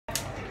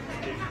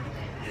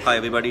Hi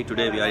everybody,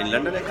 today we are in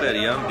London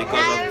Aquarium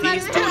because of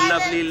these two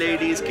lovely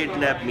ladies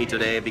kidnapped me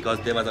today because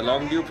there was a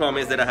long due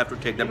promise that I have to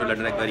take them to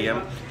London Aquarium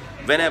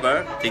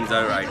whenever things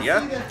are right,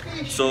 yeah?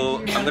 So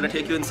I'm gonna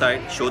take you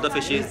inside, show the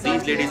fishes.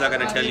 These ladies are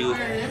gonna tell you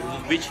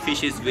which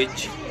fish is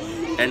which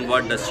and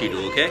what does she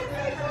do, okay?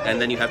 And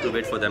then you have to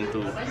wait for them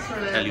to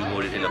tell you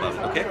more detail about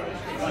it, okay?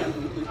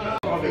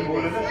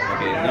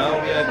 Okay,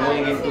 now we are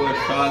going into a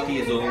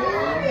sharky zone.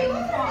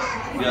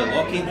 We are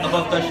walking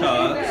above the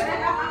sharks.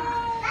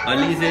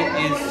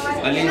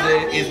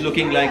 Alize is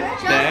looking like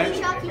that.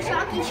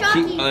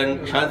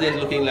 Shazia is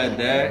looking like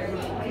that.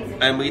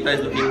 And Marita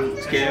is looking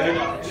scared.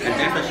 And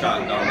there's a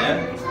shark down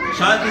there.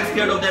 Shark is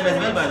scared of them as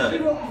well, by the way.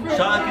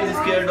 Shark is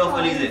scared of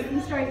Alize.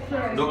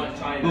 Look.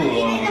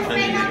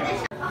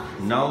 Oh,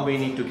 now we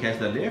need to catch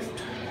the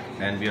lift.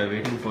 And we are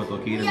waiting for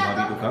Tokir and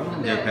Bobby to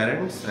come, their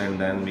parents, and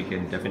then we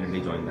can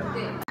definitely join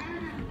them.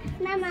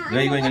 Mama, where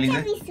are you going,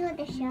 Alize? We saw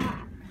the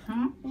shark.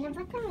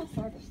 Never time we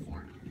saw the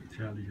shark.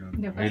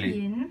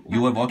 Really?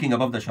 You were walking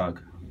above the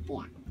shark?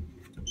 Yeah.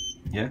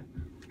 Yeah?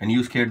 And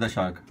you scared the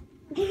shark?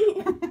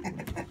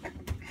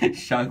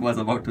 Shark was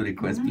about to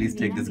request, please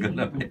take this girl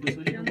away.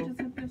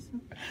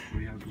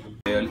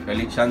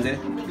 Ali, Shanze,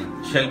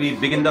 shall we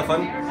begin the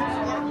fun?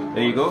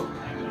 There you go.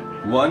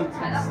 1,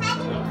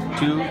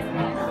 2,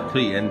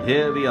 3. And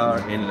here we are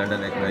in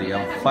London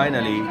Aquarium,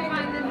 finally,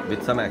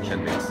 with some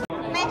action bits.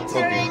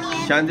 Okay.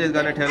 Shanze is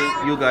gonna tell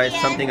you guys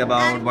something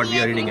about what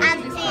we are reading in.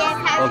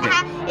 Okay.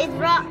 It's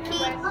rocky.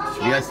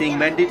 We are seeing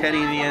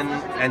Mediterranean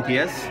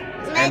anthias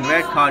and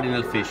red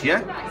cardinal fish,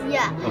 yeah?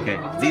 Yeah. Okay.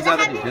 These are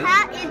the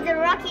habitat dishes. is the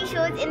rocky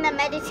shores in the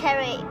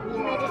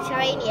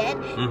Mediterranean.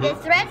 The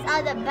threats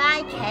are the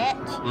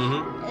bycatch.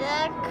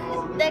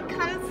 The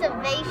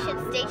conservation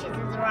status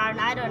is around.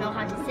 I don't know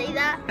how to say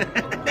that.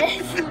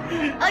 Okay,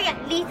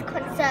 least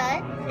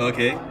concern.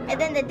 Okay. And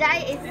then the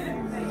diet is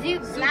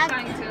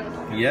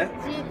zooplankton. Yeah?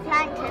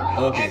 Zooplankton.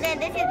 Okay. And then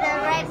this is the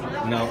red.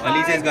 Now,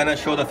 Alize is gonna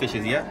show the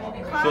fishes, yeah?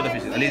 Show the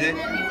fishes. Alize,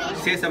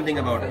 say something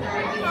about it.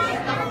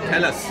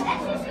 Tell us,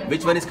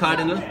 which one is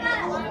cardinal?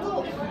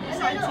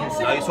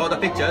 Now you saw the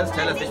pictures,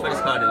 tell us which one is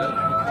cardinal.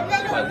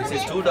 Well, this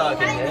is too dark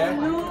in here.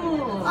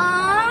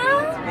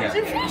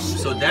 Yeah.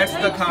 So that's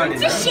the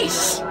cardinal.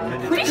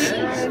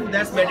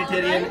 That's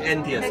Mediterranean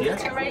anthias, yeah?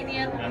 That's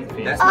Mediterranean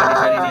anthias.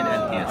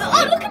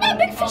 Oh, look at that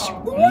big fish.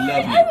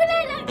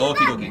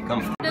 Lovely. Okay,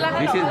 come.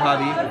 This is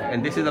Javi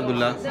and this is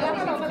Abdullah.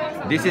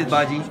 This is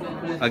Baji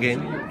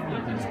again.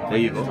 There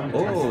you go.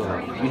 Oh,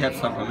 we have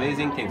some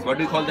amazing things. What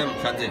do you call them,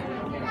 Shanze?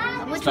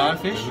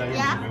 Starfish?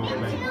 Yeah.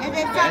 And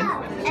then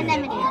some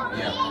anemone.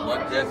 Yeah.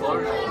 What they're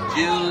called?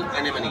 Gill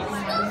anemones.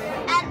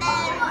 And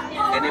then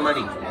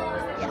Anemone.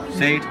 yeah.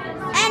 Say it.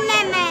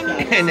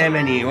 Anemone.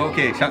 Anemone.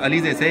 Okay.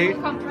 Alize, say it.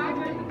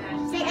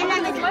 Say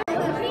anemone.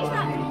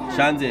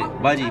 Shanze,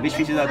 Baji, which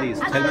fishes are these?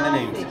 Tell me the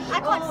names. I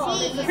can't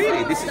see.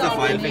 Really? This is a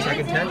filefish, I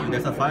can tell you.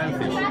 That's a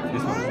filefish.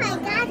 This one.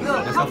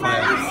 That's a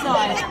file.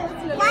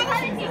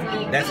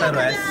 That's a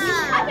wrasse.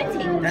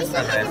 That's a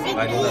wrasse. I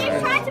know the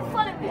wrasse.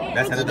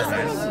 That's another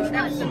wrasse.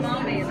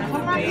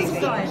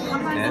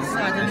 Yes,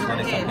 this one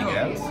is something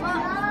else.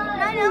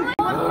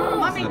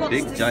 Oh, it's a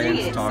big giant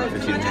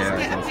starfish in here, I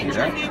can see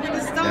that.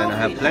 And I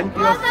have plenty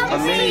of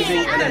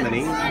amazing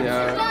anemones. They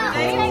are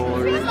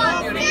called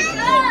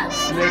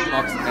snake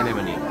ox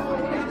anemone.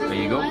 There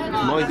you go.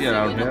 It's noisy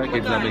around here.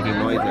 Kids are making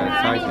noise. They're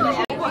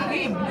excited.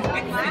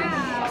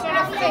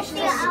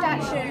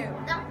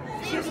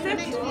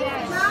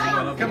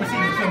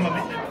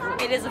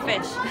 It is a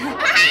fish.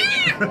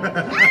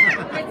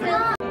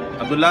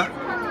 Abdullah,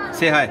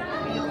 say hi.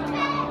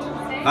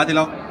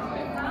 Adilao.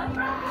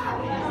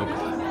 Look,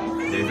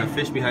 there is a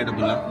fish behind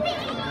Abdullah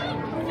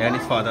and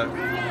his father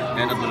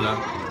and Abdullah,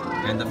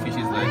 and the fish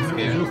is like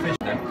scared.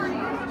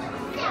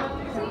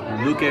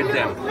 Look at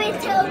them.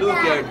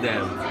 Look at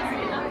them.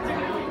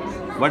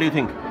 What do you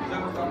think?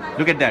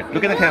 Look at that.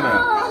 Look at the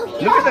camera.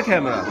 Look at the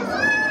camera.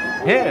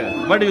 Here,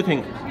 what do you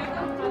think?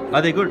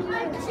 Are they good?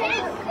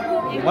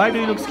 Why do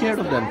you look scared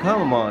of them?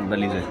 Come on,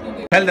 Alize.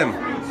 Tell them.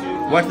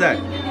 What's that?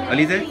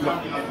 Alize?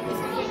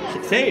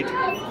 Say it.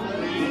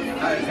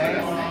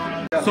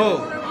 So,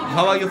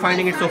 how are you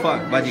finding it so far,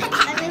 Baji?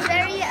 It's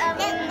very,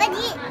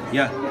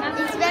 Yeah.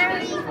 it's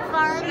very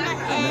fun.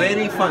 And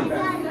Very fun.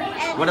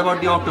 What about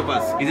the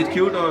octopus? Is it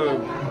cute or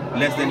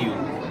less than you?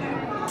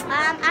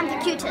 I'm the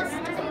cutest.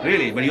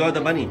 Really? But you are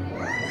the bunny. I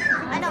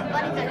know,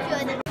 bunnies are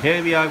cute.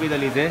 Here we are with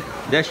Alize,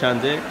 there's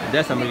Shanze,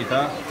 there's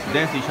Amrita,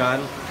 there's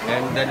Ishan,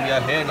 and then we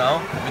are here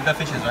now with the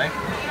fishes, right?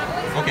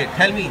 Okay,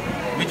 tell me,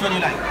 which one you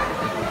like?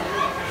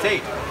 Say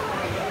it.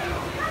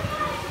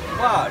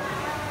 What?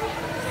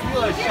 You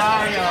are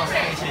shy of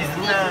fishes.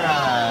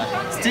 Nah.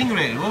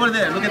 Stingray, over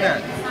there, look at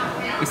that.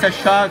 It's a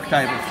shark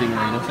type of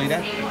stingray, you know, see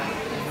that?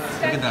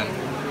 Look at that.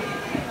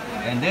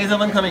 And there's a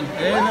one coming,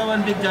 there's a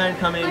one big giant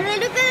coming. And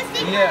look at the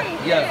stingray.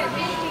 Yeah, yeah.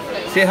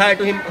 Say hi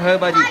to him, her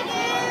Baji.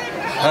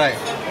 Hi.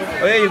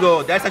 Oh, there you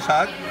go. That's a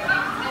shark.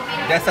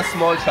 That's a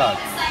small shark.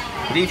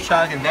 Reef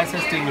shark, and that's a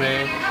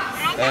stingray.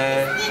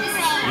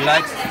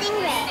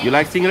 You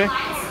like stingray?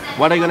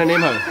 What are you gonna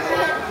name her?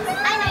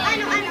 I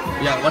know.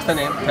 Yeah, what's the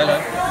name? Tell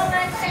her.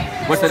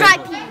 What's the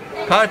name?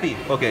 Carpy.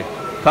 Okay.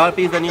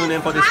 Carpy is the new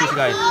name for this fish,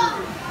 guys.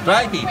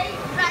 Drypy.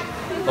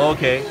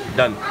 Okay,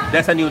 done.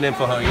 That's a new name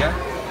for her, yeah?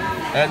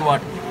 And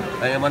what?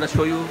 I am gonna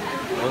show you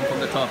one from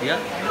the top, yeah?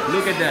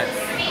 Look at that.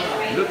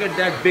 Look at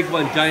that big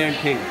one, giant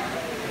thing.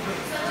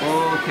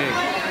 Okay.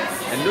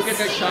 And look at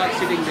that shark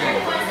sitting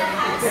there.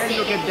 And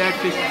look at that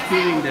fish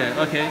swimming there.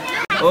 Okay.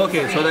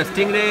 Okay, so the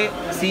stingray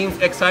seems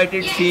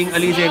excited seeing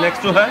Alize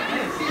next to her,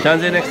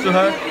 Shanze next to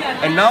her,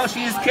 and now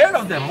she is scared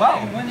of them.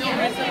 Wow.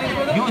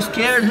 You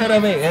scared her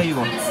away. There you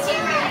go.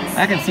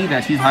 I can see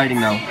that she's hiding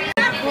now.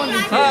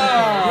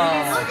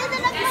 Ah.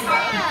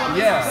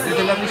 Yeah, there's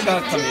a lovely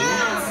shark coming.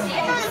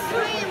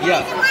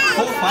 Yeah,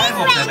 4 or 5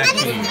 of them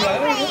actually.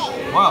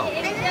 Wow.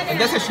 And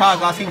there's a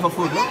shark asking for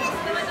food, look.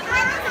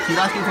 She's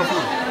asking for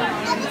food.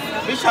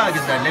 Which shark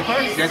is that?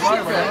 Leopard?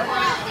 Jaguar? Whatever?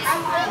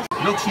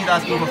 Look, she's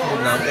asking for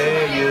food now.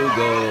 There you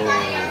go.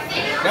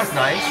 That's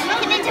nice.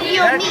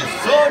 That is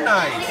so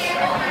nice.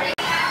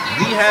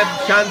 We have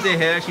Shanze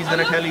here. She's going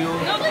to tell you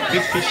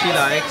which fish she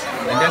likes.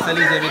 And that's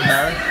Alize with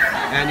her.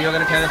 And you're going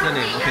to tell us the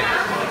name. Okay.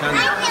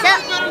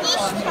 Shanze.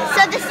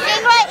 So the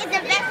stingray is a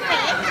red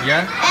fish.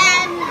 Yeah.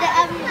 And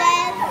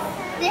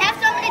they have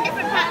so many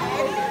different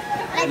patterns.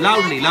 Like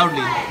Loudly in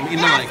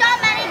the mic. There are so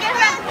many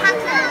different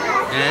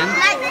patterns. And?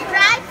 Like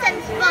stripes and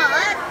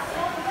spots.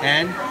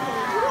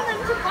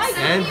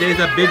 And there's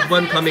a big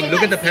one coming.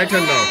 Look at the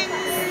pattern now.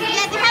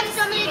 Yeah, they have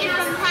so many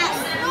different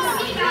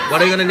patterns.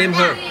 What are you going to name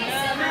her?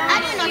 I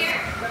don't know.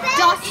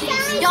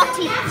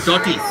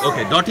 Dotty.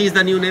 Okay, Dotty is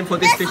the new name for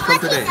this fish from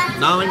today.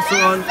 Now and so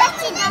on,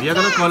 we are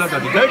going to call her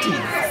Dotty. Dirty.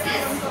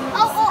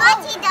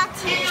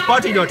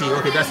 Spotty Dotty.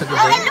 Okay, that's a good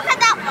Oh, name. and look at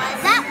that one.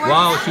 That one.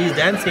 Wow, she's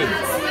dancing.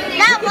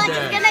 That one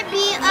is going to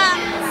be,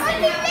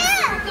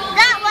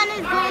 that one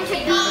is going to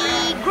be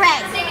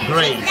gray.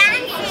 Great.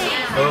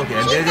 Okay,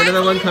 and there's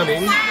another one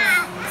coming.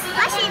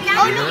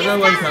 There's another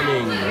one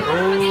coming.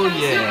 Oh,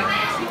 yeah.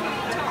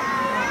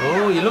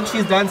 Oh, yeah. Look,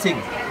 she's dancing.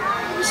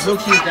 Look,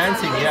 she's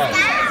dancing, yeah.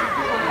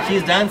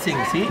 She's dancing,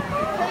 see? Look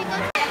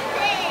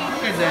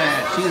at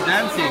that. She's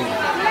dancing.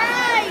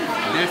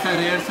 That's a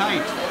rare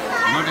sight.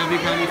 Not every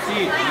time you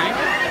see it, right?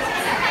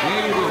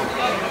 There you go.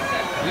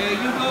 There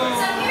you go.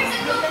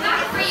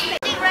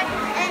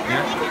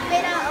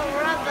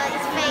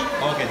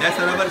 Okay, that's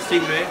a rubber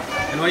stingray.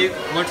 And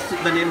what's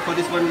the name for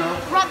this one now?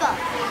 Rubber.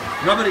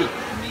 Rubbery.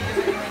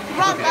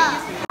 Rubber.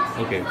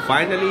 Okay,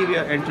 finally we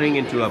are entering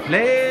into a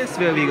place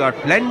where we got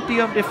plenty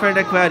of different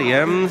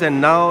aquariums, and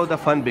now the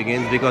fun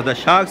begins because the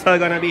sharks are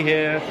gonna be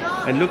here.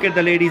 And look at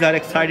the ladies are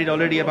excited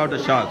already about the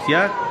sharks,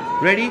 yeah?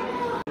 Ready?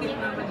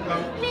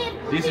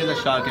 This is a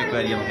shark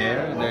aquarium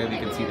here. There we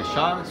can see the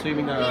sharks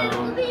swimming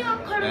around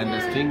and the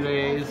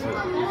stingrays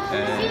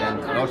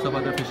and lots of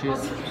other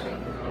fishes.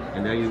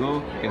 And there you go.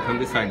 You can come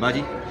this side.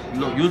 Baji,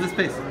 look, use the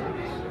space.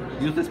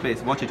 Use the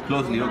space. Watch it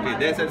closely. Okay,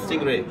 there's a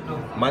stingray.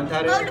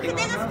 Mantare. Oh, look,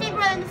 there's a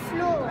stingray on the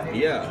floor.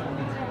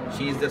 Yeah.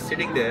 She's just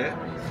sitting there,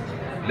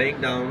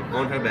 laying down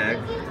on her back.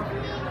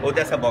 Oh,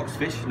 that's a box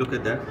fish. Look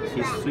at that.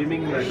 She's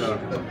swimming like a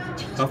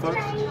puffer.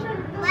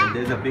 And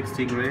there's a big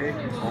stingray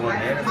over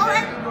there. Oh,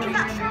 and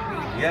that shark.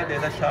 Yeah,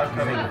 there's a shark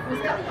coming.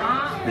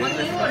 There's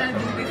a shark.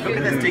 Look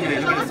at the stingray.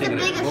 Look at the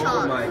stingray.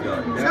 Oh my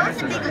god. Show us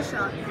the bigger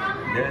shark.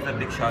 There's a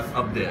big shark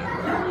up there.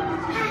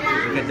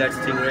 Look at that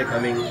stingray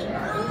coming.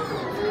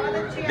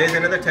 There's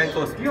another tank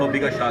for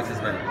bigger sharks as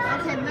well.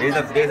 There's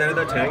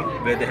another tank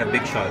where they have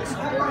big sharks.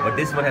 But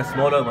this one has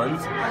smaller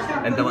ones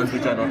and the ones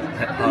which are not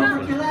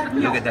harmful.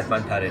 Look at that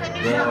mantare.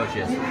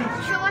 Gorgeous.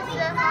 Show us the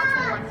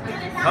harmful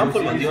one.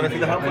 Harmful ones? You want to see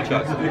the harmful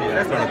sharks?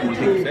 That's not a cool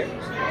thing to say.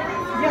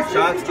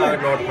 Sharks are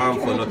not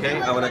harmful, okay?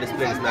 I want to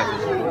display this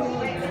message.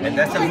 And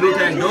that's a blue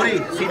tank.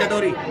 Dory, see the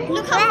dory.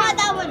 Look how far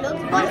that one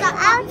looks. What's the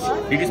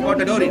ouch? Did you spot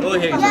the dory? Oh,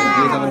 here's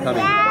someone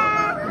coming.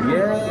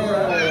 Yeah.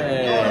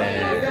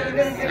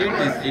 It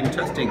is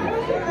interesting.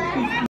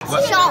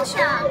 Shark.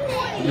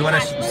 You want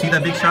to see the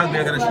big shark? We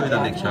are going to show you the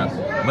big shark.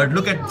 But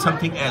look at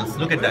something else.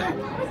 Look at that.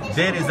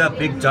 There is a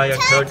big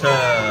giant turtle.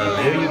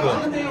 There you go.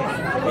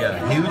 Yeah,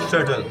 huge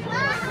turtle.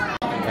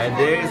 And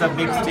there is a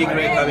big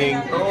stingray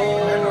coming. Show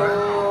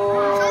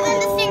them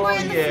the stingray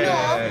on the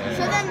floor.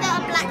 Show them the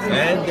black stingray.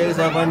 And there's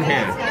a one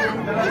here.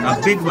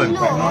 A big one.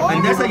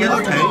 And there's a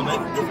yellow tank.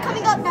 It's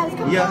coming up now.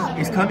 Yeah,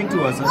 it's coming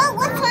to us. Oh,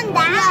 what's on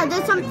that?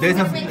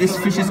 Yeah, This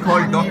fish is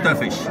called doctor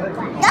fish.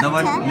 The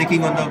one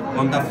licking on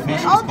the fish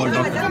is called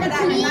doctor.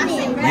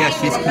 Yes,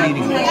 she's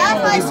cleaning.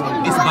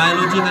 It's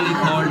biologically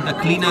called the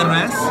cleaner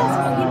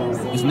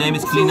wrasse. His name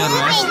is cleaner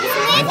wrasse.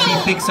 And she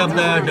picks up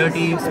the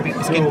dirty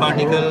skin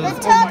particles,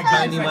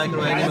 tiny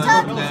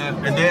microanimals from there.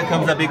 And there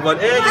comes a big one.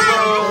 There you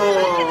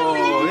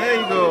go! There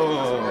you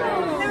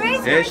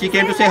go! There she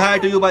came to say hi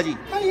to you, Baji.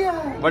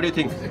 What do you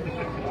think?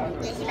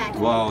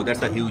 Wow,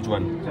 that's a huge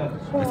one.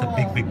 That's a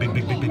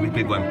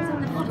big one.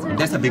 And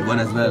that's a big one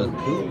as well.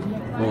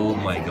 Oh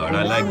my god,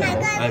 I like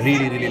them. I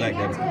really like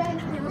them.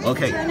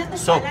 Okay,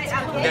 so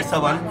that's the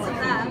one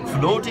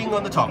floating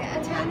on the top.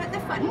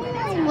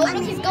 Oh,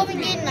 look, he's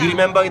going in now. Do you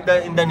remember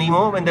in the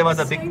Nemo when there was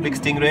a big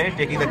stingray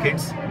taking the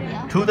kids?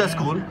 to the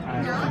school.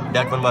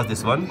 That one was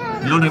this one.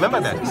 You don't remember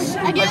that?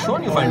 I've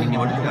shown you finding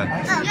what is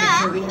that?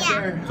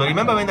 Yeah. So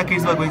remember when the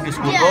kids were going to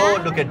school?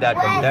 Oh, look at that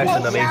one. That's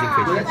an amazing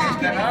fish.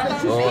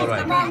 All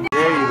right.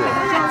 There you go.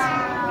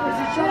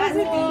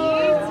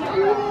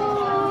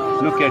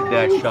 Look at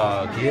that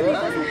shark.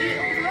 Yeah.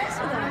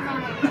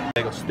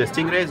 The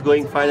stingray is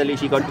going finally.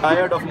 She got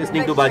tired of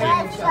listening to Baji.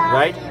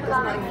 Right?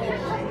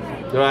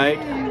 Right.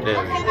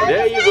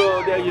 There you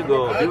go. There you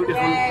go.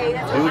 Beautiful.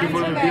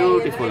 Beautiful.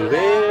 Beautiful.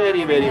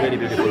 Very, very, very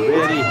beautiful.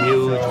 Very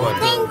huge one.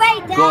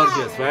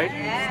 Gorgeous, right?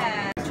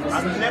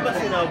 I've never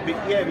seen a big,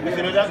 because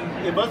you know that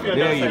it must be on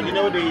that side. You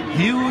know the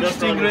huge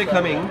stingray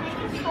coming.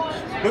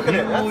 Look at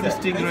it. Huge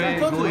stingray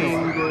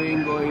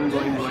going.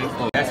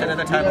 Oh, that's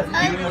another type of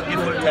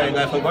beautiful tang.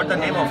 I forgot the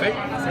name of it.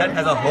 That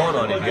has a horn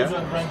on it, yeah.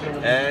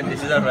 And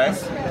this is a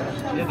wrest.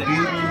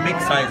 Big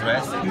size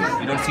wrest.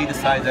 You don't see the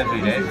size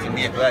every day in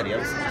the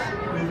aquariums.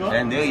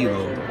 And there you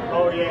go.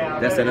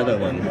 That's another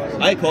one.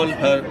 I call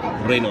her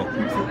Reno.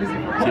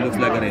 She looks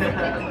like a Reno.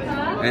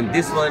 And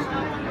this one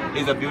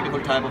is a beautiful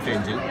type of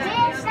angel.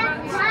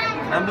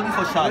 I'm looking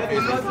for shark.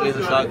 There's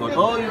a shark one.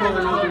 Oh,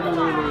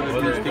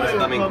 these things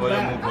coming.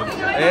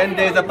 And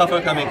there's a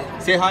puffer coming.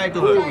 Say hi to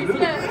her.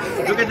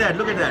 Look at that.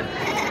 Look at that.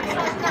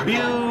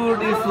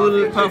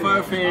 Beautiful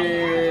puffer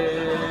fish.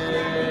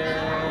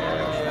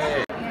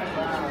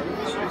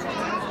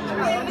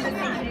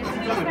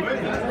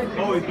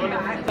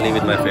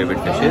 With my favorite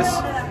fishes,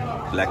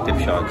 black tip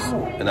sharks,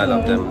 and I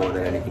love them more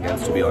than anything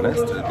else, to be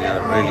honest. They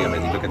are really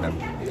amazing. Look at them.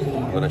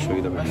 I'm gonna show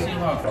you the video.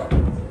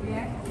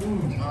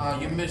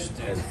 You missed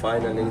it. And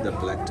finally, the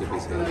black tip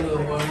is here.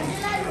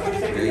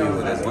 There you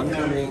go. There's one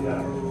coming.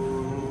 There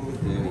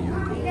you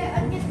go.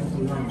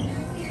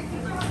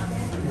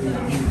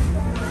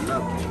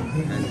 Lovely.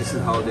 And this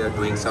is how they are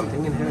doing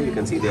something in here. You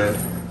can see they are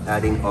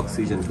adding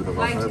oxygen to the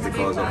water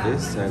because of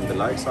this. And the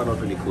lights are not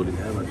really cool in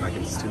here, but I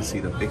can still see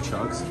the big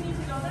sharks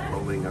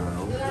moving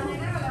around.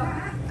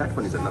 That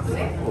one is a lovely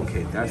one.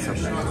 Okay, that's a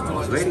black tip I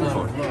was waiting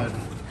for.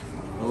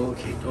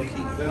 Okay.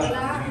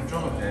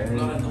 And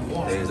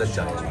there is a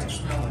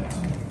giant.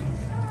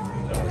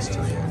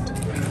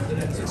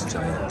 This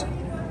giant.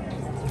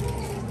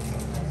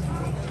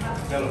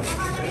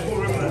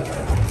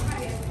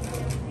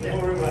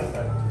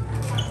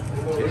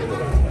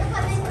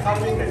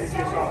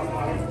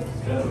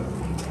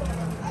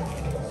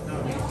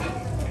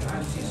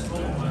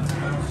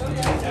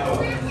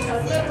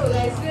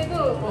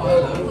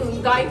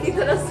 गाय की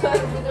तरह sir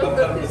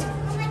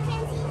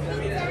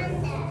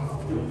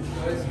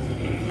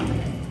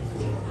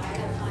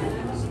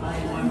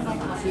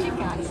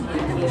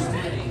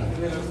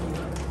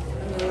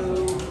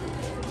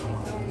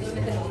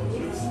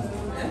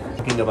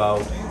Talking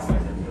about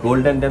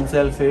golden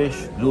damsel fish,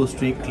 blue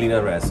streak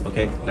cleaner wrasse.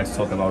 Okay, let's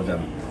talk about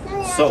them.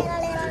 So,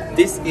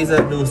 this is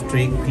a blue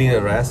streak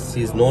cleaner wrasse.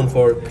 She is known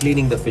for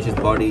cleaning the fish's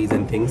bodies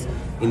and things.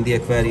 In the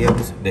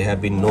aquariums, they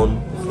have been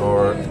known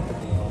for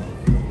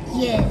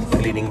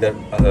cleaning the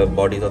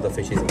bodies of the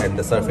fishes and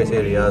the surface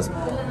areas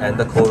and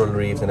the coral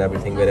reefs and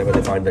everything, wherever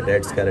they find the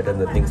dead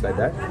skeletons and things like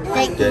that.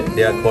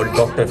 They are called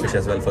doctor fish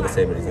as well for the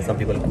same reason. Some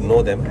people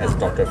know them as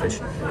doctor fish.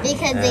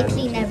 Because they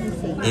clean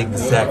everything.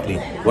 Exactly.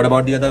 What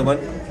about the other one?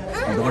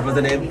 What was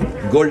the name?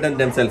 Golden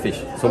damsel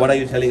fish. So what are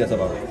you telling us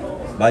about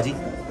it? Baji,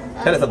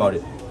 tell us about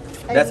it.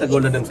 That's a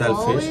golden damsel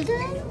fish.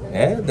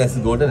 Yeah, that's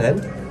golden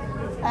and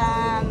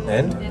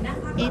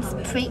it's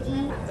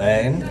pretty.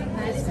 And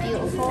It's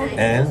beautiful.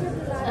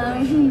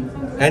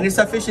 And it's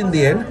a fish in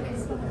the end.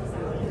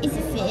 It's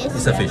a fish.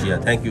 It's a fish, yeah.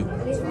 Thank you.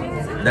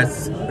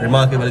 That's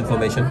remarkable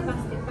information.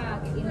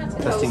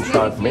 Interesting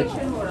shark myth.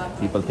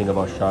 People think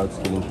about sharks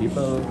killing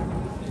people.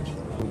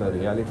 The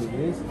reality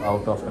is,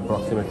 out of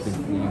approximately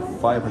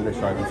 500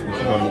 shark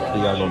species, only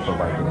 3 are known for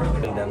biting.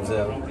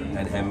 Damsel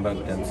and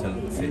Hamburg damsel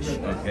fish.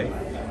 Okay.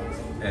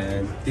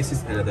 And this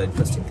is another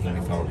interesting thing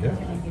we found here.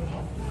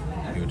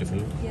 Beautiful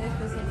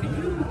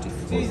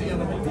fish.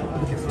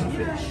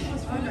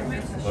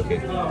 Okay,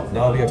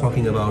 now we are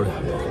talking about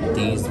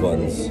these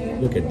ones.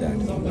 Look at that.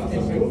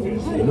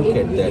 Look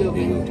at that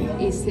beauty.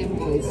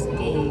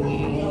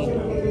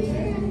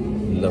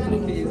 Lovely.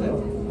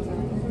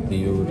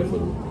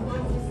 Beautiful.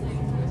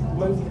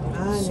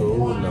 So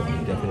lovely.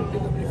 Definitely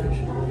lovely fish.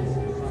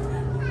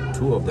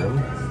 2 of them.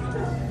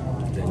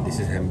 Then this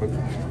is Hamburg.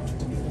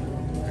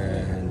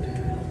 And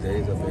there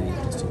is a very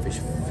interesting fish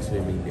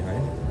swimming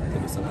behind. I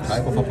think it's some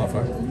type of a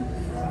puffer.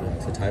 Yeah,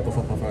 it's a type of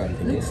a puffer, I'm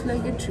thinking. Looks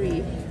like a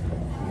tree.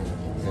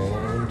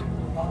 And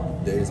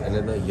there is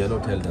another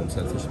yellow-tailed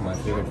damsel fish, my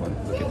favorite one.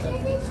 Look at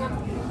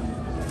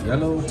that.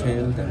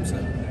 Yellow-tailed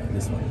damsel.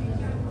 This one.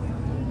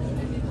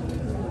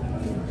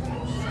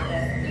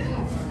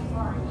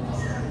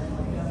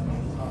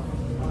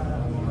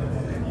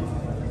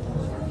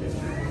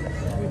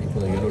 Waiting for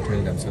the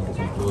yellow-tailed damsel to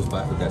come close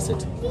by, but that's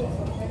it.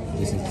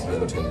 This is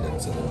yellow-tailed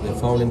damsel. They're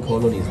found in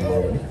colonies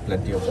normally.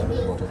 Plenty of them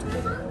in water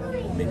together,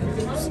 making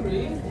reefs.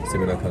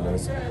 Similar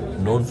colors,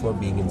 known for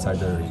being inside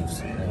the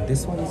reefs. And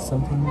this one is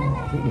something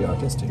really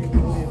artistic.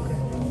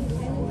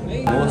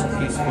 Most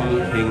peaceful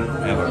thing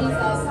ever.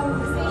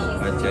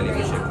 a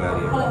jellyfish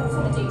aquarium.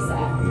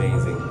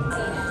 Amazing.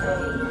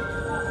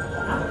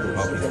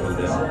 How peaceful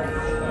they are.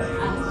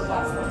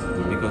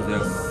 Because they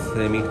are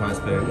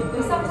semi-transparent,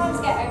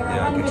 they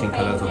are catching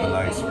colors of the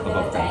lights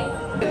above them.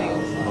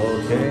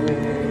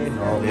 Okay,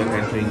 now we are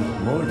entering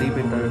more deep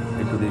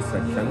into this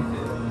section.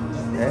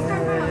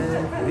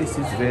 And this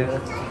is where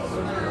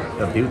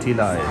the beauty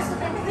lies.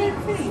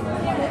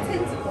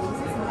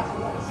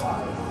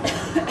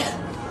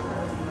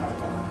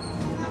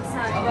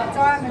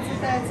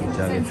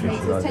 Jellyfish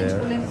are there.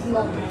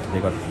 They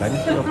got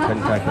plenty of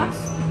tentacles.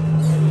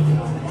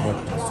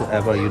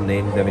 Whatsoever you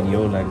name them in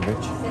your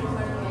language,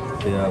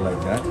 they are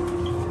like that.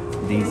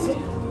 These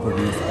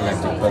produce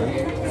electric current.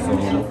 So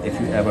if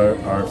you ever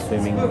are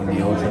swimming in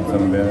the ocean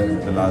somewhere,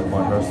 the large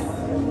waters,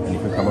 and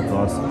if you come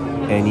across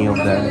any of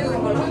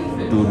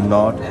them, do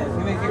not,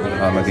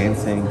 I'm again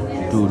saying,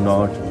 do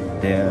not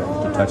dare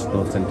to touch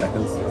those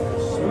tentacles.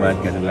 You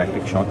might get an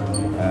electric shock,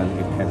 and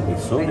it can be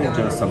so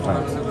dangerous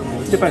sometimes,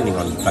 depending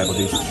on the type of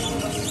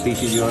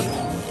species you are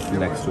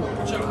next to.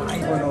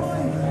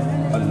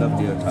 A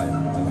lovelier type. I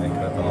like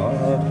her a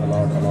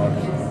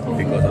lot,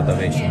 because of the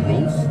way she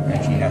moves,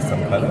 and she has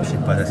some color. She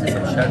possesses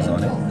some sheds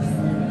on it,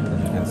 as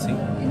you can see.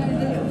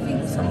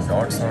 Some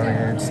dots on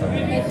it, it's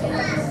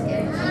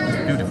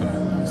beautiful.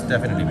 It's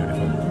definitely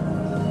beautiful.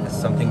 It's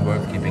something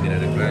worth keeping in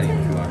an aquarium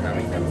if you are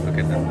having them. Look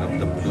at them,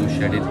 the blue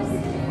shaded.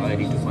 I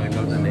need to find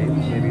out the name,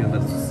 maybe on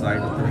the side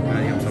of the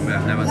aquarium somewhere.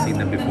 I've never seen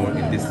them before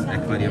in this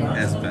aquarium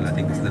as well. I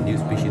think this is the new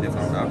species they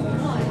found out.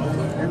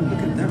 And look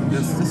at them,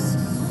 they're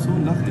just so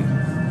lovely.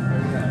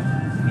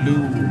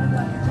 Blue,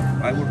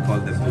 I would call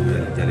them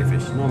blue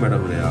jellyfish, no matter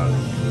who they are.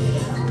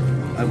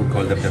 I would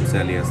call them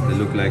Themsellias. They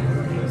look like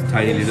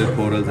tiny little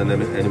corals and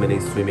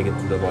anemones swimming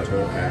into the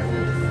water,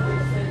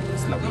 and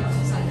it's lovely.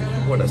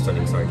 What a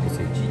stunning sight to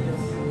see.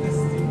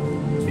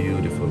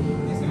 Beautiful.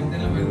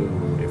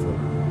 Beautiful.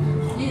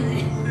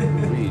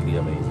 Really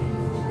amazing.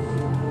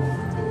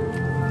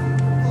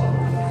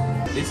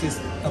 This is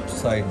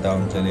upside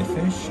down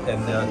jellyfish,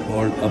 and they are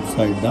called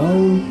upside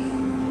down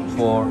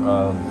for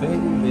a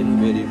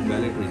very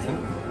valid reason,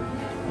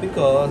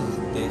 because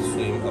they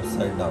swim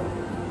upside down.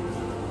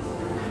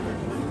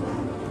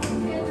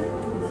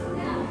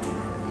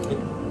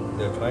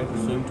 They're trying to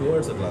swim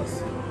towards the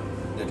glass.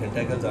 Their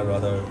tentacles are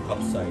rather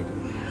upside.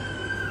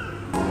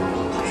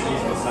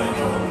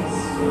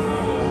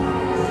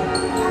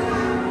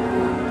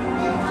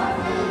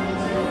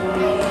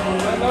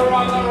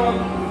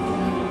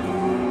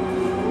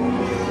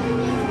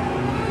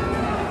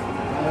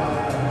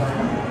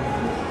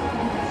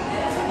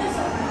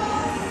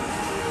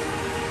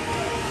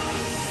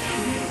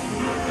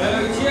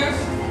 Cheers.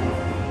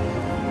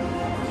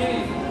 Okay.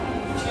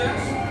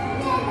 Cheers.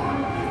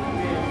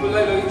 Would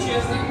like to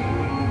cheers then?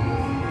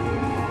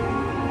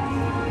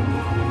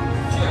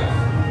 Cheers.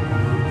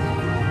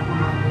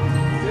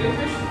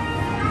 Jellyfish?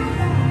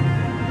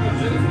 No,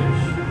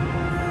 jellyfish.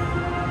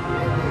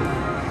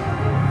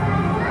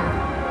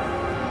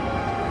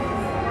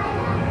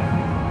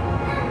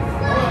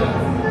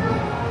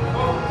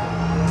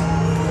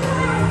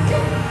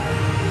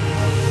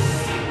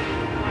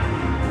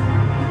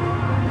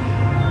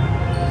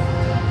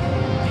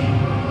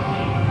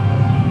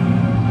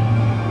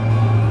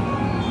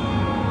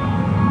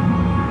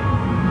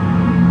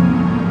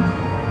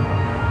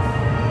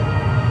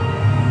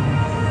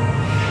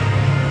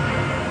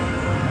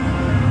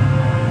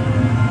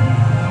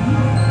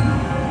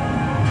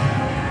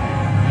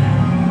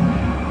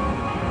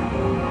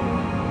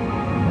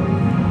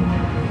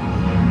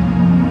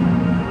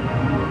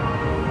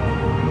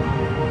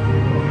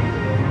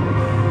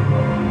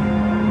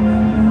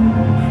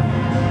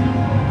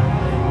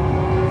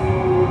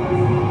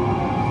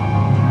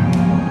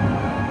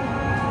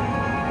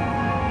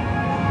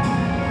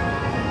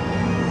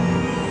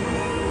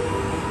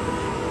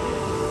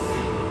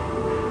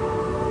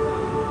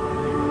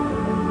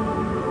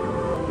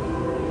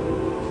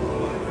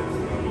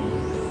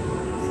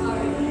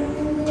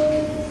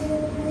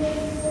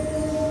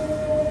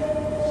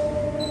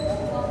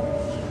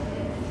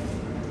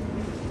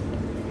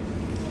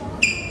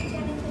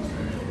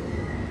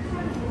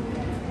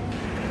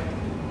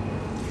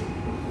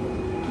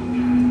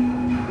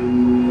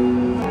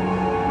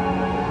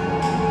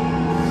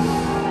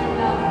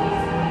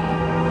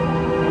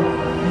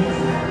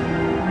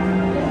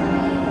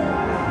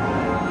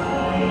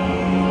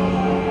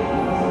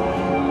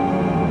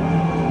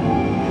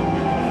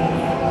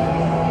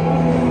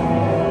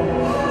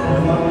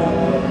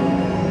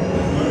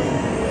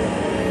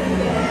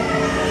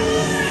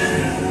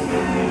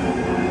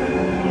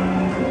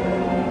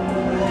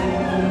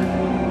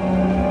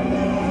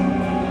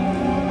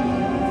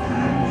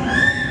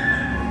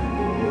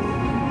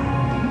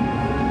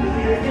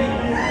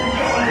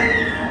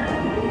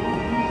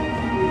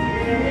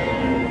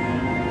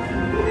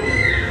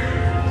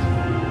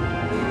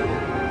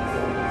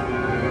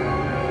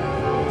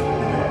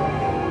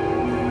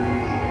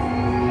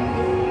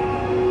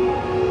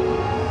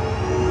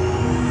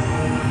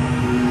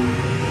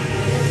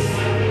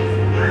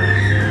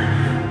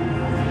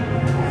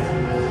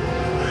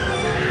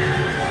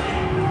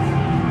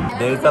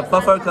 There is a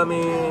puffer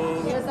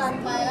coming.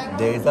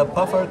 There is a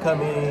puffer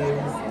coming.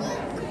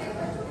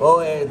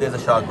 Oh, hey, there's a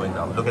shark going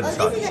down. Look at the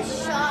shark. This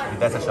is a shark.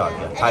 That's a shark,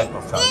 yeah. Type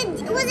of shark.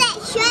 Was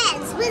it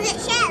shells? Was it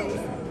shells?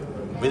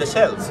 With the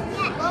shells.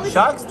 Yeah.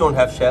 Sharks don't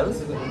have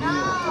shells.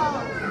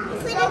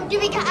 No. Do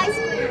we get ice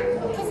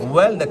cream?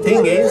 Well, the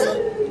thing is,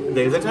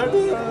 there's a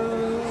turtle.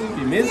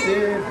 We missed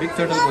it. Big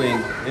turtle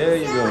going. There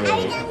you I go.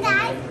 did the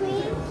ice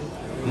cream.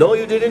 No,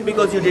 you didn't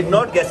because you did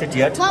not guess it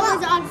yet. What was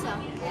the answer?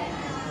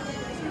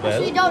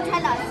 Well, You don't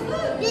tell us.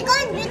 We're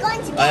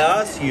going to I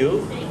asked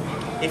you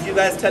if you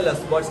guys tell us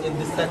what's in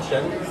this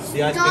section,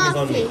 the ice cream is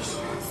on me.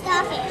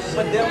 Starfish.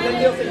 But there are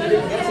plenty of things you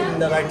didn't guess it in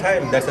the right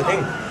time. That's the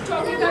thing.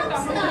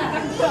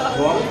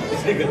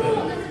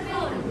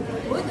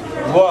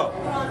 Wow.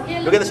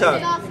 Look at the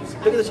shark.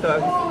 Look at the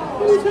shark.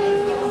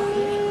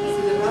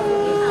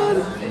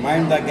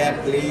 Mind the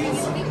gap,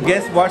 please.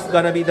 Guess what's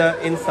gonna be the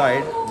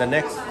inside, the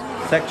next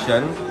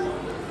section.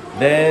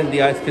 Then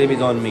the ice cream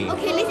is on me.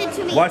 Okay, listen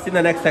to me. What's in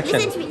the next section?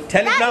 Listen to me.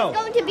 Tell it That now. is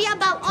going to be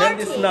about Tell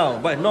artists. this now.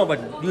 But no, but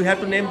you have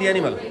to name the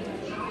animal.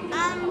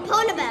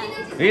 Polar bear.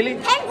 Really?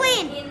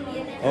 Penguin.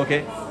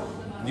 Okay.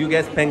 You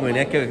guess penguin.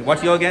 Okay.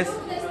 What's your guess?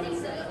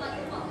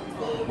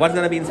 What's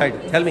gonna be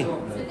inside? Tell me.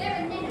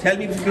 Tell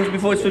me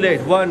before it's too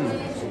late.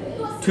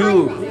 1,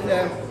 2.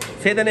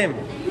 Say the name.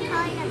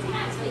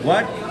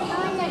 What?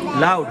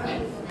 Loud.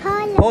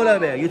 Polar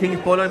bear. You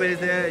think polar bear is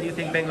there? You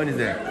think penguin is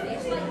there?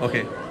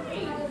 Okay.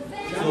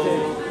 So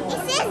It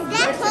says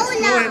they're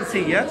go and polar.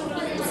 see, yeah?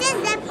 It says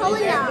they're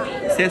polar.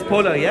 It says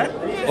polar, yeah?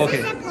 Okay.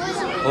 It says they're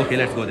polar. Okay,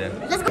 let's go there.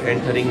 Let's go.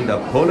 Entering the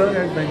polar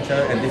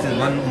adventure, and this is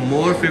one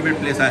more favorite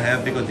place I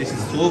have because this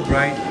is so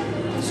bright,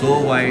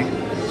 so wide,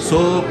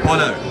 so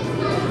polar,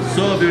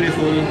 so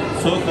beautiful,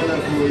 so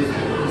colorful,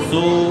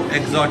 so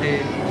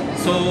exotic,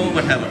 so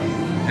whatever.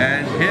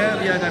 And here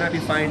we are gonna be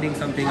finding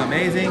something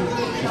amazing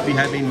which we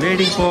have been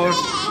waiting for.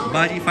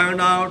 Baji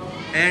found out,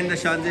 and the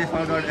Shanze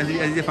found out, as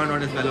they found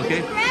out as well.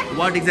 Okay,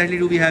 what exactly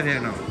do we have here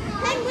now?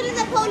 Penguin is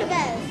a polar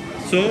bear.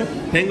 So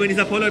penguin is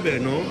a polar bear?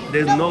 No,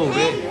 there's no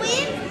way.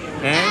 Penguin.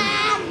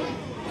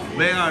 And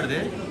where are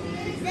they?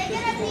 They're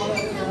gonna be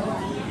in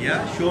the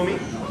Yeah, show me.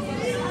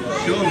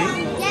 Show me.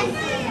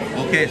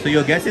 Yes. Okay, so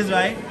your guess is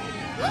right.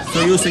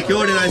 So you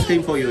secured an ice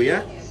cream for you,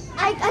 yeah?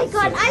 I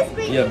got ice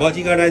cream. Yeah,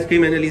 Baji got ice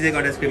cream and Elise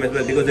got ice cream as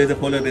well because there's a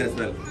polar bear as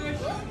well.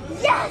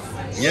 Yes.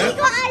 Yeah? We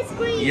got ice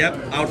cream. Yep,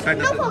 outside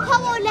No, the... Papa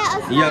won't let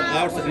us. Yep, now.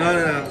 outside. No.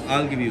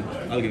 I'll give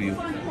you.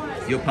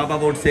 Your papa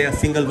won't say a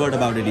single word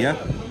about it, yeah?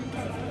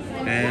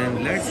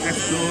 And let's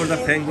explore the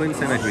penguin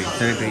cemetery.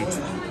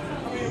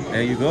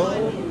 There you go.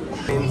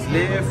 Penguins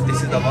live.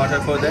 This is the water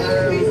for them,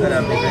 and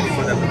I'm ready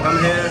for them to come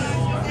here.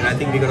 And I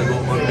think we're gonna go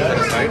on the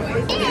other side.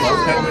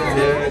 All penguins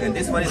there, and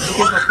this one is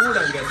looking for food,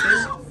 I'm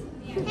guessing.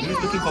 He's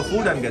looking for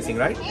food, I'm guessing,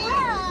 right?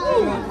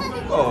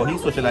 Oh,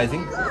 he's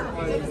socializing.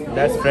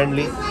 That's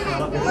friendly.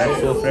 That's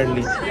so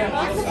friendly.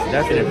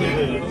 Definitely.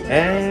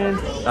 And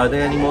are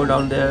there any more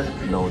down there?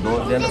 No,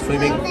 they're not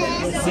swimming.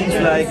 Seems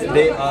like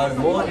they are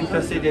more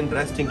interested in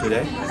resting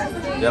today.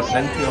 There are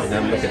plenty of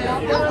them. Look at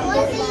them.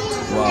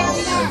 Wow.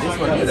 And this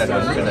one, look at that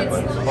one. Look at that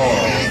one. Oh,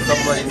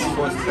 someone is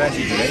so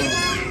scratchy today.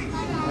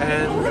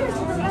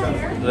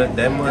 And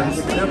them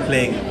ones, they're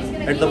playing.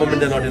 At the moment,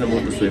 they're not in a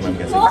mood to swim, I'm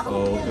guessing. So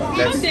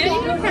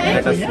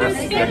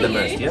let them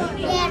rest,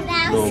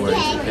 yeah? No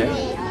worries, okay?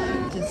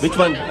 Which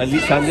one?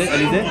 Alize? I'm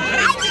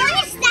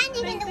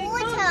standing in the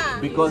water.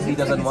 Because he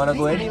doesn't want to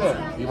go anywhere.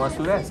 He wants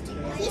to rest.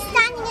 He's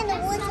standing in the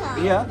water.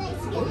 Yeah.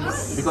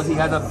 Because he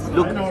has a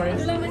look.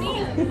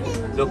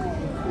 Look.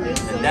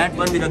 And that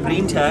one with a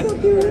green tag,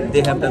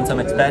 they have done some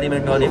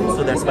experiment on him,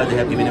 so that's why they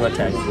have given him a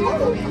tag.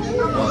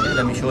 Okay,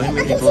 let me show him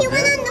if he I can goes see one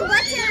there. on the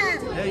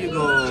bottom. There you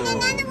go. And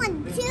another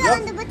one, two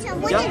on the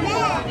bottom. One is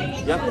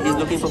there. Yep, he's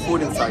looking for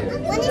food inside.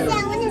 One is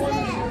there, one is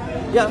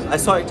there. Yeah, I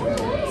saw it.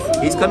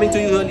 He's coming to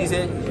you,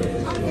 Elise.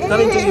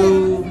 Coming to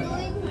you.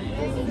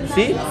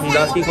 See, he's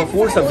asking for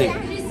food, something.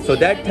 So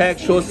that tag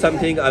shows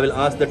something. I will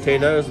ask the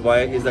trainers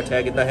why is the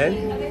tag in the hand.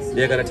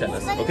 They're gonna tell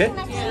us, okay?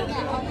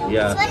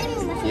 Yeah.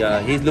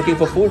 Yeah, he's looking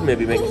for food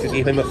maybe. Maybe if you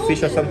give him a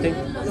fish or something.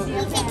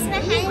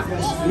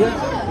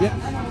 Yeah.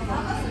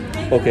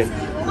 Okay.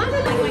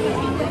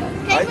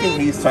 I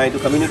think he's trying to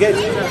communicate.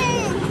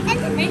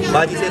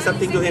 Baji, say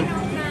something to him.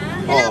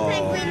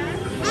 Oh.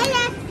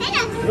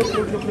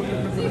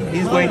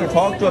 He's going to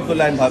talk to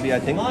Abdullah and Bhabhi, I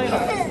think.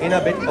 In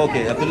a bit.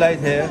 Okay, Abdullah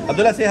is here.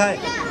 Abdullah, say hi.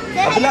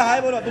 Abdullah, hi,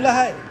 bolo. Abdullah,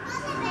 hi.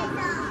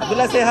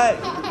 Abdullah, say hi.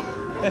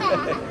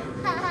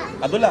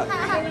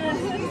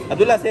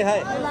 Abdullah, say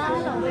hi.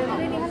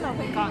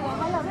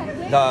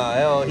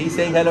 Oh, he's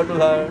saying hello to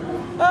her.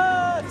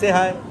 Say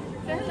hi.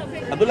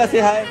 Abdullah, say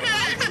hi.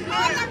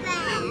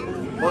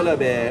 Polar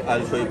bear.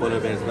 I'll show you polar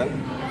bear as well.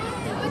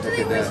 Look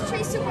at that.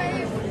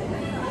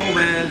 How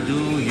well do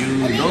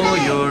you know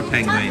your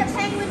penguins?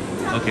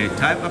 Okay,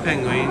 type a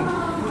penguin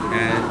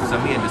and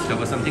submit and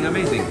discover something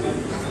amazing.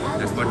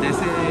 That's what they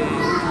say.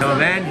 The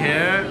van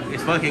here,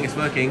 it's working,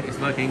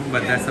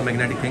 but that's the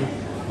magnetic thing.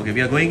 Okay,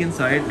 we are going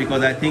inside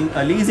because I think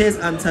Elise's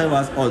answer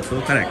was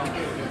also correct.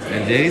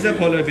 And there is a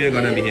polar bear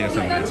gonna be here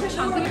somewhere.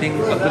 I think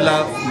Abdullah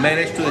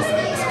managed to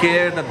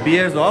scare the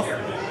bears off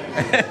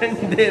and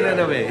they ran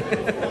away.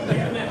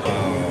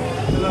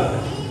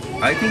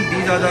 I think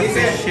these are the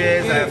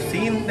fishes. I have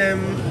seen them,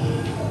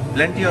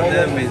 plenty of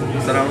them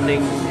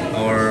surrounding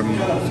or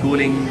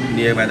schooling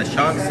nearby the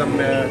sharks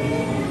somewhere.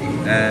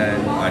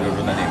 And I don't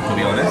know the name, to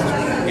be honest.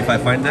 If I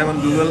find them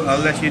on Google, I'll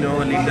let you know.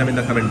 Leave them in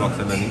the comment box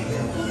underneath.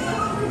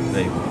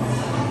 There you go.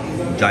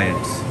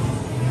 Giants.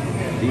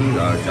 These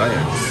are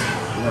giants.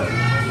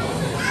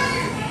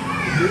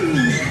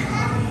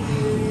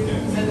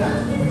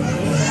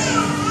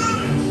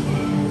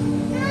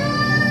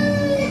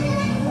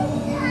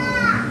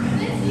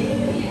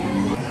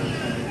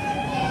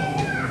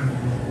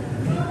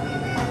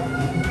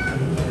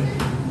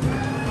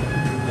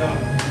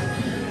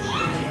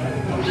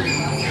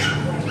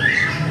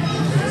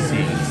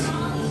 Seals.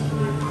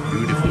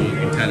 Beautiful,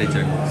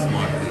 intelligent,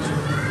 smart creature.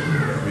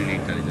 Really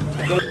intelligent.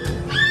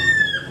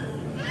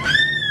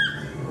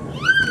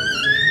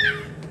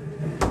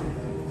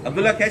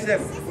 Abdullah, catch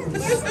them.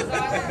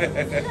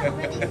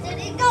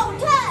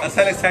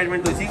 असल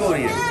excitement तो इसी को हो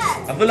रही है.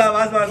 अब्दुल्ला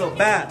आवाज मार दो.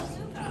 Bat.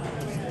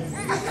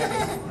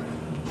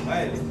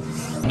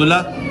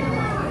 Abdullah,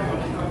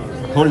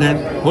 hold hand.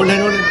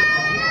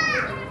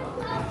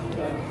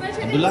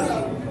 Abdullah,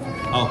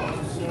 oh,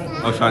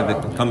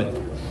 Shahid, come in.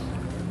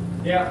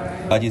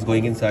 Baji is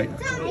going inside.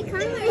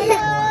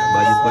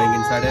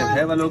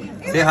 Have a look.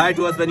 Say hi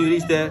to us when you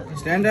reach there.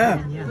 Stand up.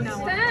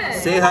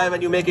 Say hi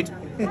when you make it.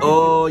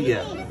 Oh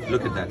yeah,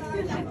 look at that.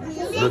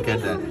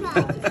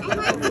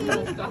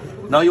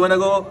 Now you wanna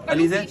go,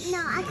 Alize? No,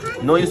 I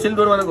can't. No, you still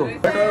don't wanna go. I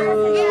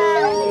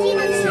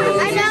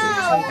know.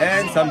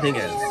 And something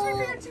else.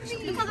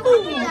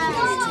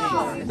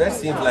 That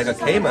seems like a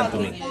caiman to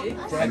me.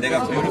 And they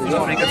got beautiful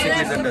African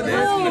cichlids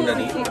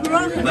underneath.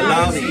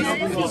 Malawi.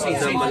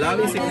 Some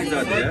Malawi cichlids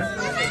are there.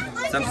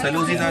 Some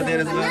Saluzis are there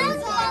as well.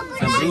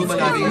 Some blue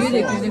Malawi.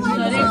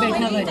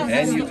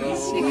 And you go.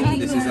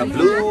 This is a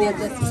blue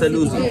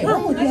Saluzi.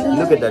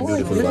 Look at that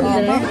beautiful one.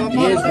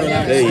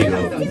 There you go.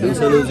 Blue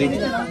Saluzi. There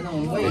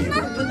you go.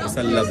 It's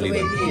a lovely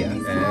one.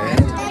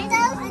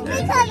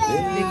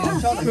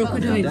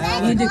 Crocodile.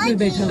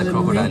 The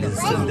crocodile is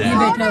still there.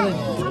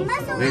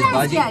 Where's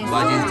Baji?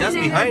 Baji is just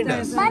behind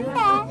us. It's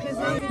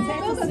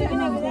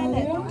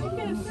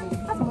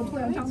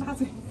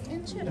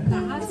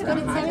got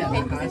its own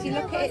bit because if you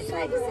look at its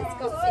legs, it's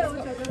got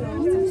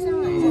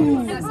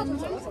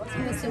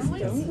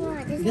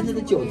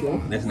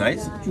That's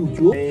nice.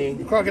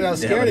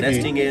 Crocodile's They have a scared of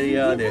nesting you.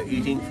 area, they're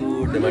eating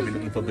food, they might be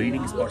looking for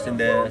breeding spots in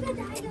there.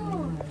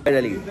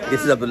 Finally,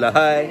 this is Abdullah.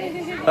 Hi.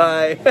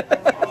 Hi.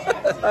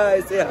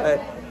 Hi, say hi.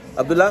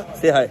 Abdullah,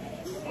 say hi.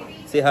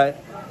 Say hi.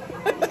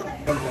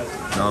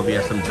 Now we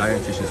have some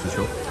giant fishes to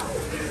show.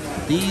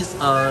 These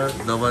are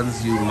the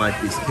ones you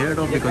might be scared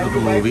of because of the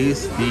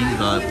movies. These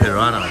are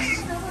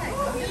piranhas.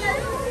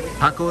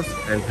 Tacos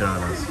and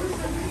piranhas.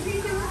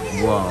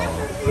 Wow,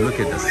 look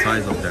at the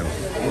size of them.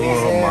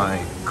 Oh my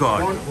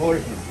god.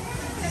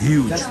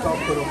 Huge.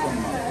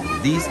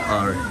 These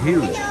are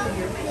huge.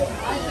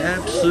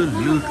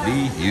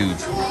 Absolutely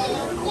huge.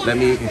 Let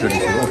me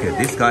introduce you. Okay,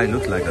 this guy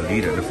looks like a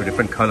leader,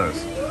 different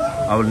colors.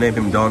 I will name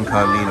him Don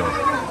Carlino.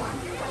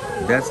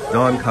 That's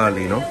Don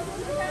Carlino.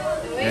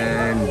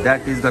 And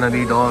that is gonna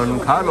be Don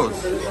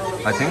Carlos,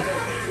 I think.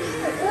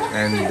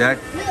 And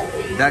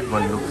that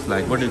one looks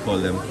like, what do you call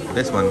them?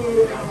 This one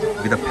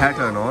with a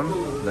pattern on,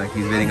 like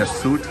he's wearing a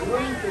suit.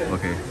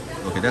 Okay,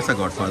 that's a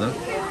Godfather.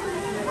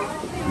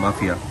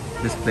 Mafia.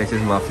 This place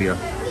is mafia.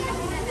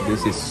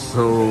 This is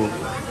so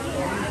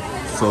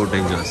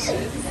dangerous.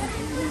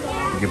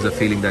 It gives a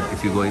feeling that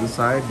if you go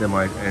inside, they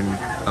might end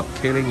up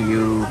killing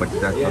you, but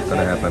that's not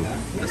gonna happen.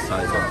 The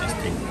size of this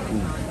thing.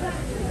 Ooh.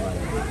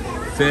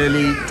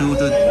 Fairly 2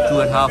 to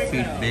 2.5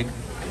 feet big,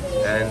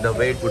 and the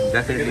weight would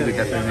definitely be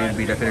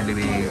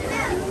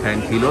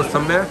 10 kilos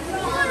somewhere.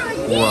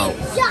 Wow,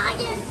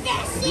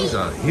 these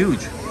are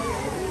huge.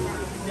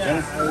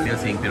 We are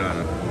seeing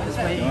piranha,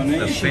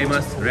 the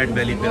famous red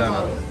belly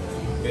piranha.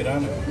 Yeah,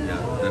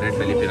 the red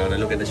belly piranha.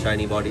 Look at the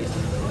shiny bodies.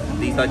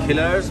 These are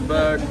killers,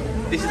 but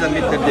this is a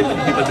myth that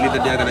people believe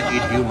that they are gonna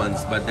eat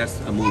humans, but that's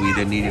a movie.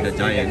 They needed a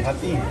giant, and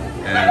they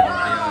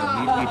are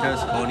meat eaters,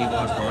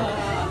 carnivores.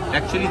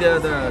 Actually, they are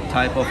the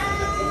type of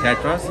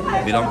tetras,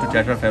 belong to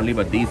tetra family,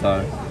 but these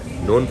are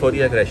known for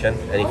the aggression.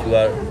 And if you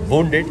are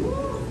wounded,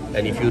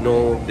 and if you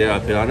know there are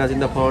piranhas in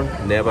the pond,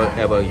 never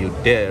ever you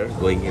dare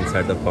going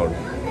inside the pond.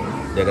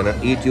 They're gonna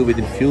eat you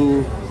within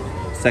few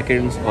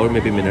seconds or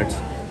maybe minutes,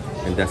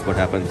 and that's what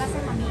happens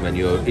when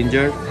you're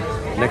injured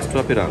next to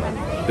a piranha.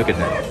 Look at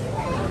that.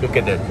 Look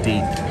at their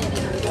teeth.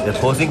 They're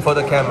posing for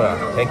the camera.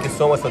 Thank you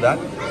so much for that.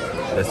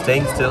 They're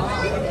staying still,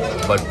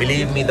 but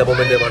believe me, the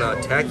moment they wanna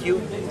attack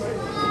you,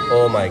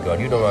 oh my god,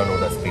 you don't want to know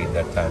the speed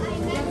that time.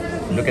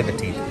 Look at the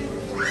teeth.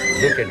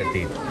 Look at the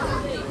teeth.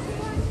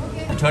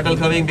 Turtle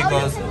coming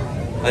because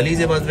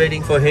Alize was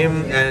waiting for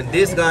him, and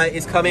this guy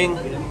is coming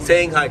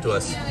saying hi to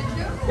us.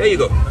 There you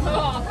go.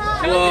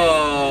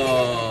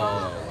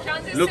 Whoa.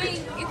 Look.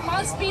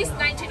 must be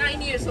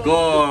 99 years old.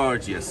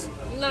 Gorgeous.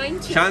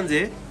 90.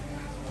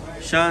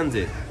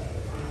 Shanze,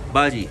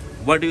 Baji,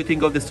 what do you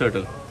think of this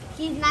turtle?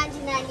 He's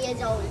 99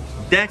 years old.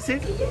 That's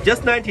it?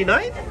 Just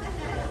 99?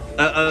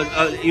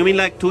 You mean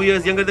like 2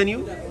 years younger than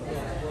you?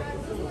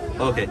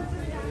 Okay.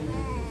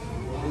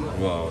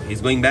 Wow,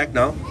 he's going back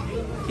now.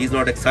 He's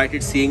not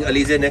excited seeing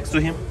Alize next to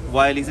him.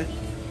 Why, Alize?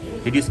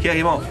 Did you scare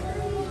him off?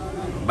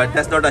 But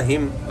that's not a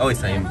him. Oh,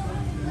 it's a him.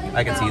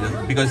 I can see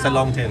that because it's a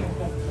long tail.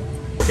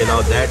 Okay,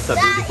 now that's a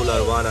beautiful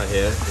arowana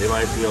here.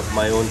 Reminds me of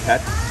my own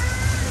cat,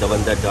 the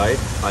one that died.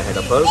 I had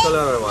a pearl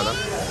color arowana,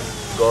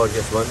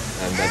 gorgeous one,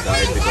 and that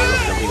died because of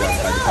jumping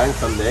outside the tank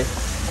someday.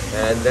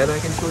 And then I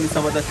can show you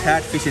some of the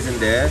catfishes in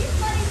there.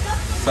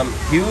 Some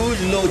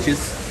huge loaches,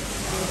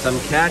 some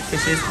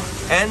catfishes,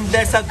 and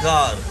that's a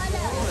gar.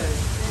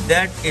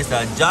 That is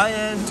a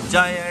giant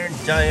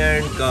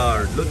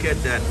gar. Look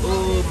at that.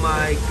 Oh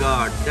my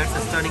god, that's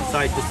a stunning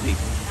sight to see.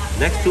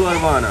 Next to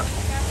arowana,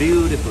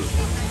 beautiful.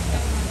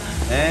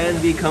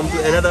 And we come to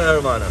another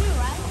arowana.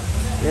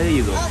 There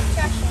you go.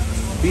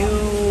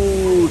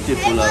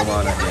 Beautiful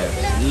arowana here.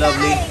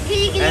 Lovely.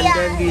 And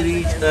then we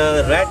reach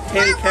a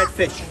rat-tailed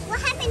catfish.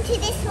 What happened to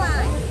this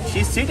one?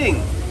 She's sitting.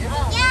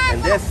 Yeah.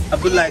 And there's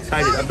Abdullah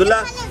excited.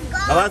 Abdullah,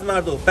 awaz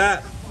maar do.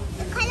 Pa.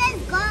 The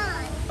color's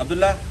gone.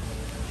 Abdullah.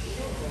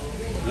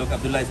 Look,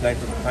 Abdullah is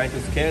trying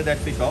to scare that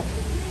fish off,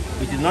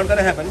 which is not going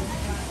to happen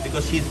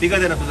because she's bigger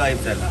than Abdullah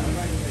himself.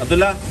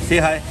 Abdullah, say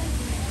hi.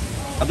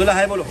 Abdullah,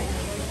 hi bolo.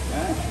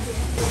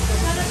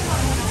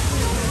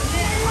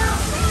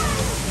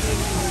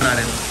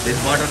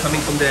 There's water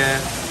coming from there.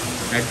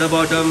 At the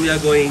bottom we are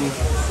going,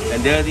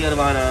 and there's the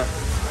arowana.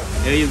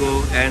 There you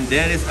go, and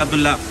there is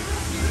Abdullah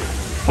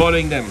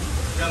following them.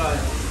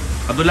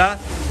 Abdullah,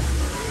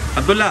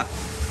 Abdullah,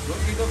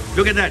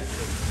 look at that.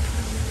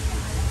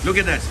 Look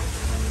at that.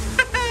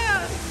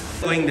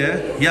 Going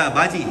there. Yeah,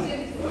 Baji.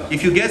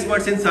 If you guess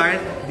what's inside,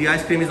 the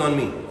ice cream is on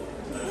me.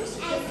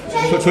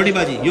 So, Choti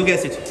Baji, you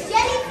guess it.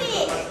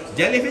 Jellyfish.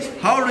 Jellyfish?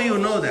 How do you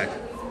know that?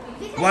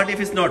 What if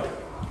it's not?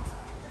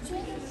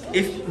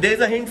 If there's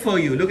a hint for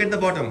you, look at the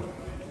bottom.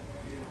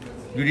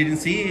 You didn't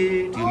see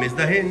it. You missed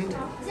the hint.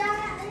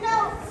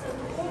 No.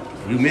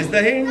 You missed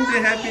the hint.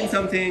 There had been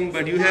something,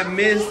 but you have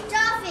missed.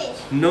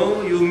 Starfish.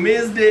 No, you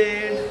missed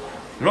it.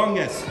 Wrong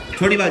guess.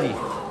 Choti Baji.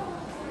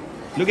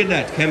 Look at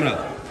that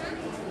camera.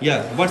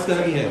 Yeah, what's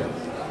gonna be here?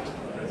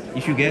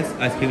 If you guess,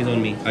 ice cream is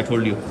on me. I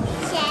told you.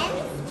 Shell.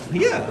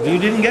 Yeah, you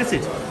didn't guess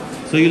it.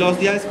 So you lost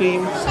the ice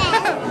cream.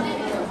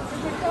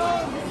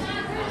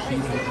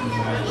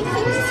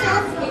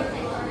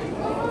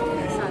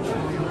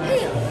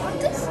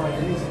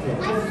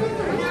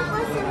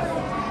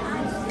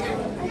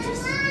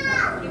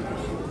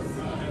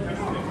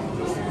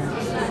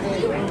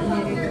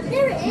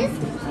 There it is.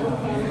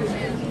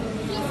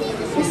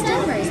 The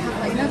stingrays have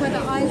like, you know where the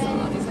eyes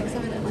are? It's like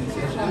something that like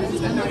I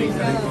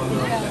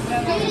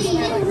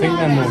think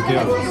they're more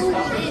girls.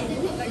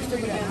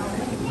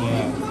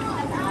 Yeah.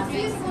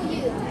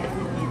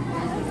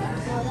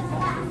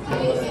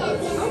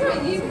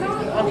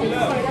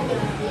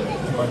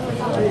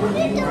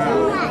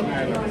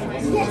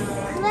 Yes,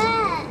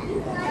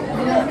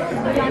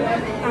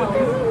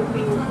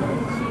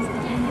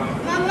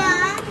 Mama,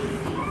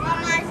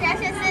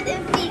 Shasha said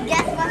if we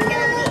guess what's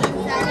gonna be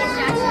inside,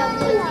 Shasha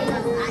will give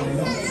us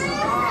ice.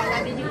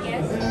 What did you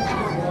guess?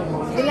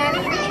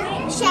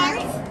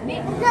 Shells.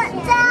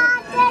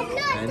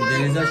 And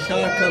there is a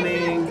shark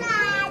coming.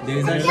 There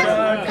is a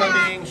shark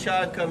coming.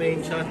 Shark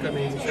coming. Shark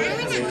coming. Shark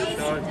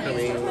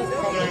coming.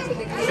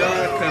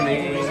 Shark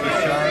coming.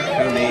 Shark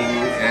coming.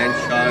 And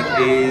shark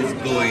is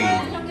going.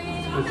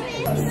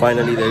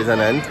 Finally, there is an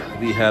end.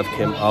 We have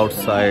come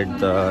outside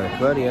the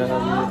aquarium.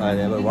 I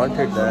never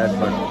wanted that,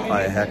 but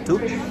I had to.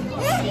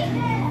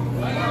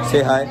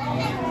 Say hi.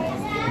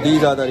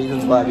 These are the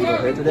reasons why we were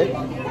here today.